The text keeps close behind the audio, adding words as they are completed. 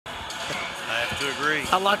to agree.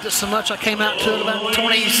 I liked it so much I came out to it about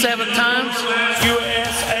 27 times.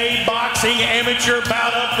 USA Boxing Amateur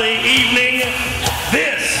Bout of the evening.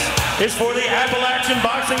 This is for the Appalachian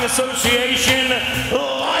Boxing Association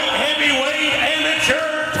Light Heavyweight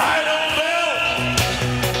Amateur Title Belt.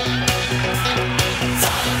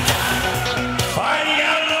 Fighting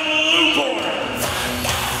out of the blue corner,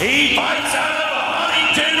 he fights out of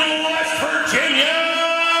Huntington, West Virginia,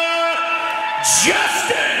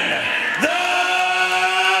 Justin the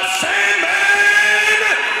Sandman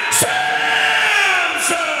Samson.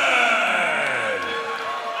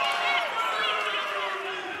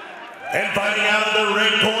 And fighting out of the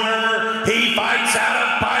red corner, he fights out of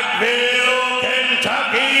Pikeville,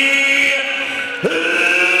 Kentucky,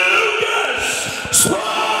 Lukas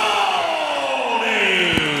Spaulding.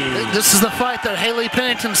 This is the fight that Haley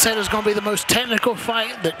Pennington said is going to be the most technical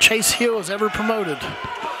fight that Chase Hill has ever promoted.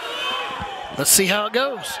 Let's see how it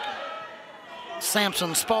goes.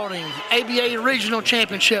 Samson Spaulding, ABA Regional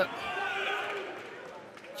Championship.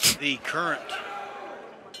 The current,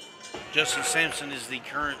 Justin Samson is the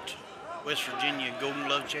current West Virginia Golden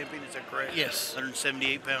Glove champion, is that correct? Yes.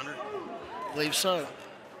 178 pounder. I believe so.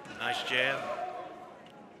 Nice jab.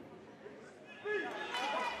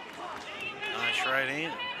 Nice right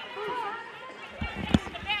hand.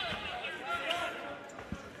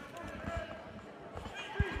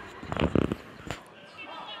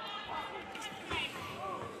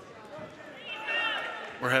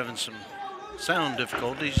 We're having some sound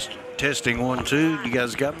difficulties. Testing 1, 2. You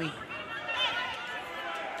guys got me?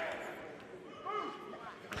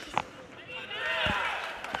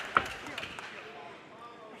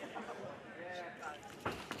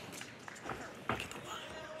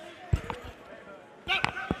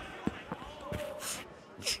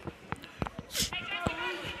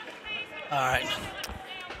 All right.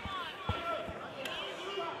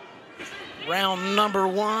 Round number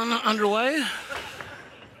 1 underway.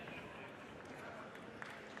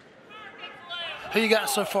 Who you got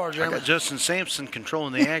so far, Jeremy? I got Justin Samson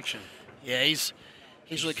controlling the action. Yeah, he's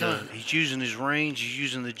really coming. He's using his range. He's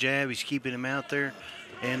using the jab. He's keeping him out there.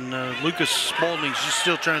 And Lukas Spaulding's just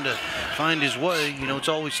still trying to find his way. You know, it's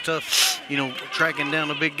always tough, you know, tracking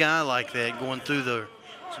down a big guy like that, going through the.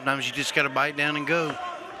 Sometimes you just got to bite down and go.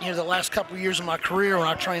 You know, the last couple of years of my career when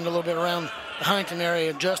I trained a little bit around the Huntington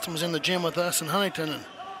area, Justin was in the gym with us in Huntington,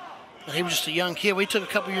 and he was just a young kid. We took a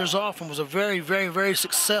couple of years off and was a very, very, very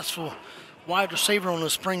successful wide receiver on the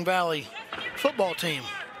Spring Valley football team.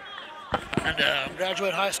 And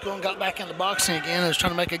graduated high school and got back into boxing again and was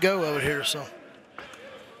trying to make a go of it here, so.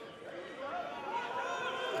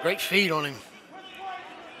 Great feet on him.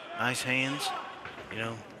 Nice hands, you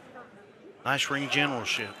know, nice ring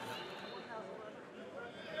generalship.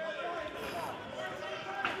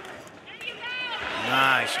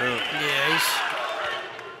 Nice hook. Yeah, he's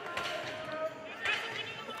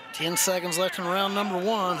 10 seconds left in round number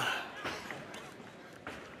 1.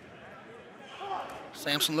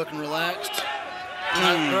 Samson looking relaxed.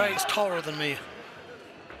 Not great, he's taller than me.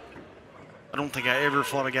 I don't think I ever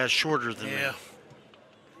fought a guy shorter than me. Yeah.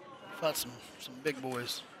 Fought some big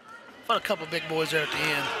boys. Fought a couple big boys there at the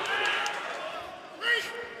end.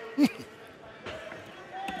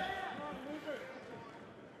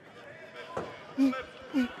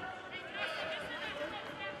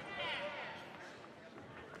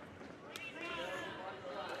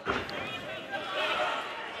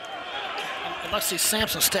 I'd like to see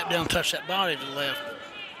Samson step down and touch that body to the left.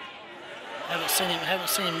 Haven't seen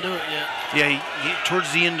him do it yet. Yeah, he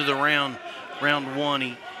towards the end of the round 1,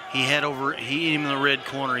 he hit him in the red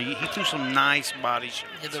corner. He threw some nice body shots.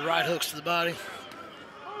 Did the right hooks to the body.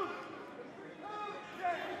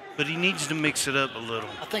 But he needs to mix it up a little.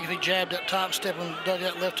 I think if he jabbed up top, dug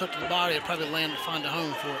that left hook to the body, it'd probably land to find a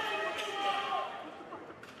home for it.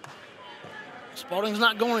 Spaulding's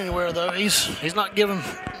not going anywhere though. He's not giving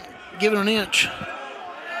an inch.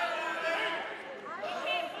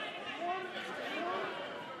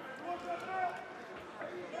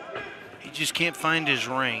 He just can't find his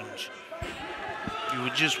range. You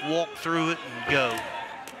would just walk through it and go.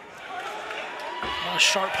 Nice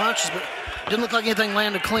sharp punches, but didn't look like anything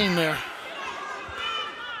landed clean there.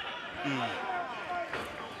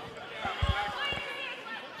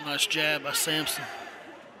 Nice jab by Samson.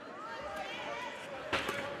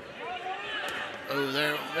 Oh,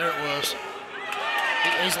 there it was.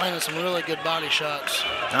 He's landing some really good body shots.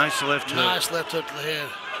 Nice left hook. Nice left hook to the head.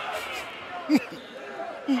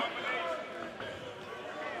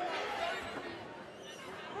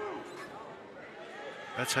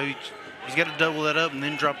 That's how he's got to double that up and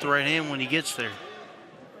then drop the right hand when he gets there.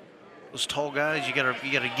 Those tall guys, you gotta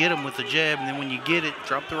get them with the jab, and then when you get it,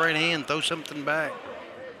 drop the right hand, throw something back.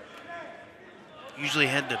 Usually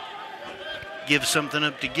had to give something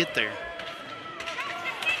up to get there.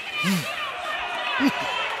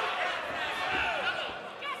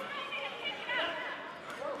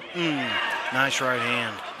 Nice right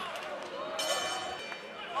hand.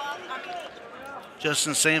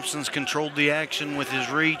 Justin Samson's controlled the action with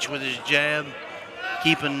his reach, with his jab,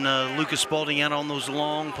 keeping Lukas Spaulding out on those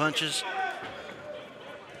long punches.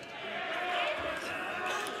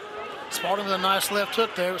 Spaulding with a nice left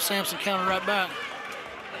hook there, but Samson countered right back.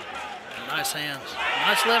 Nice hands.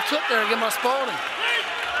 Nice left hook there again by Spaulding.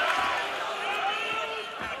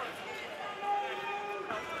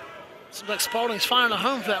 Seems like Spaulding's finding a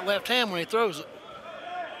home for that left hand when he throws it.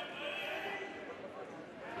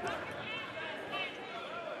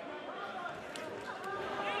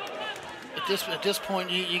 At this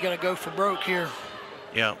point, you got to go for broke here.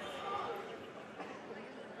 Yeah.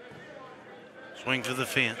 Swing for the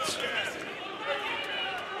fence.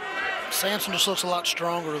 Samson just looks a lot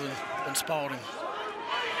stronger than Spaulding.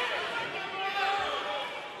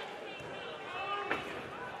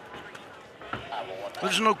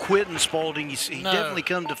 There's no quitting Spaulding. He definitely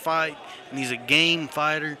come to fight, and he's a game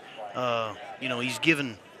fighter. You know, he's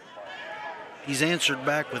answered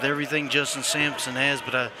back with everything Justin Samson has,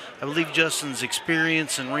 but I believe Justin's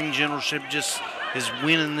experience and ring generalship just is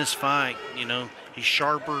winning this fight. You know, he's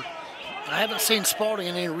sharper. I haven't seen Spaulding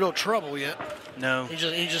in any real trouble yet. No.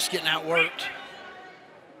 He's just getting outworked.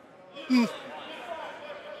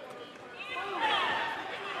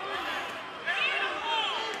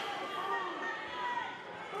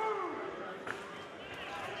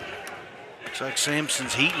 Looks like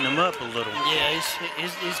Samson's heating him up a little. Yeah,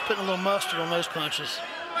 he's putting a little mustard on those punches.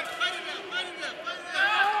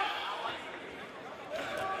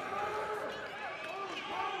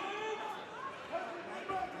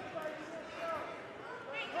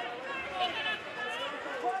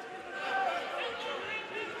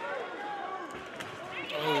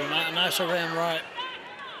 Oh, nice overhand right.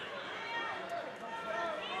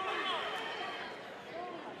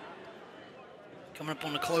 Coming up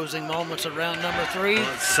on the closing moments of round number 3.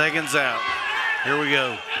 Well, seconds out. Here we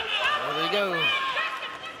go. There we go.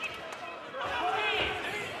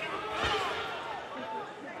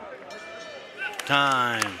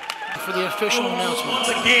 Time. For the official announcement. Once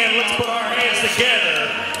again, let's put our hands together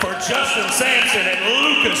for Justin Samson and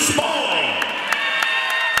Lukas Spaulding.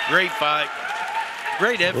 Great fight.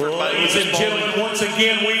 Great effort by Ladies Lukas and Spaulding. gentlemen, once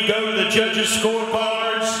again, we go to the judges'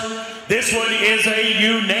 scorecards. This one is a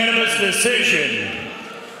unanimous decision.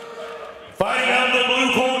 Fighting out of the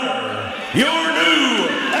blue corner, your new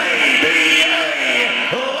ABA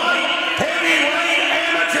Light Heavyweight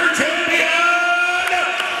Amateur Champion,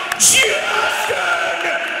 Justin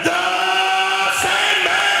the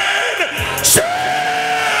Sandman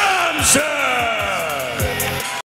Samson.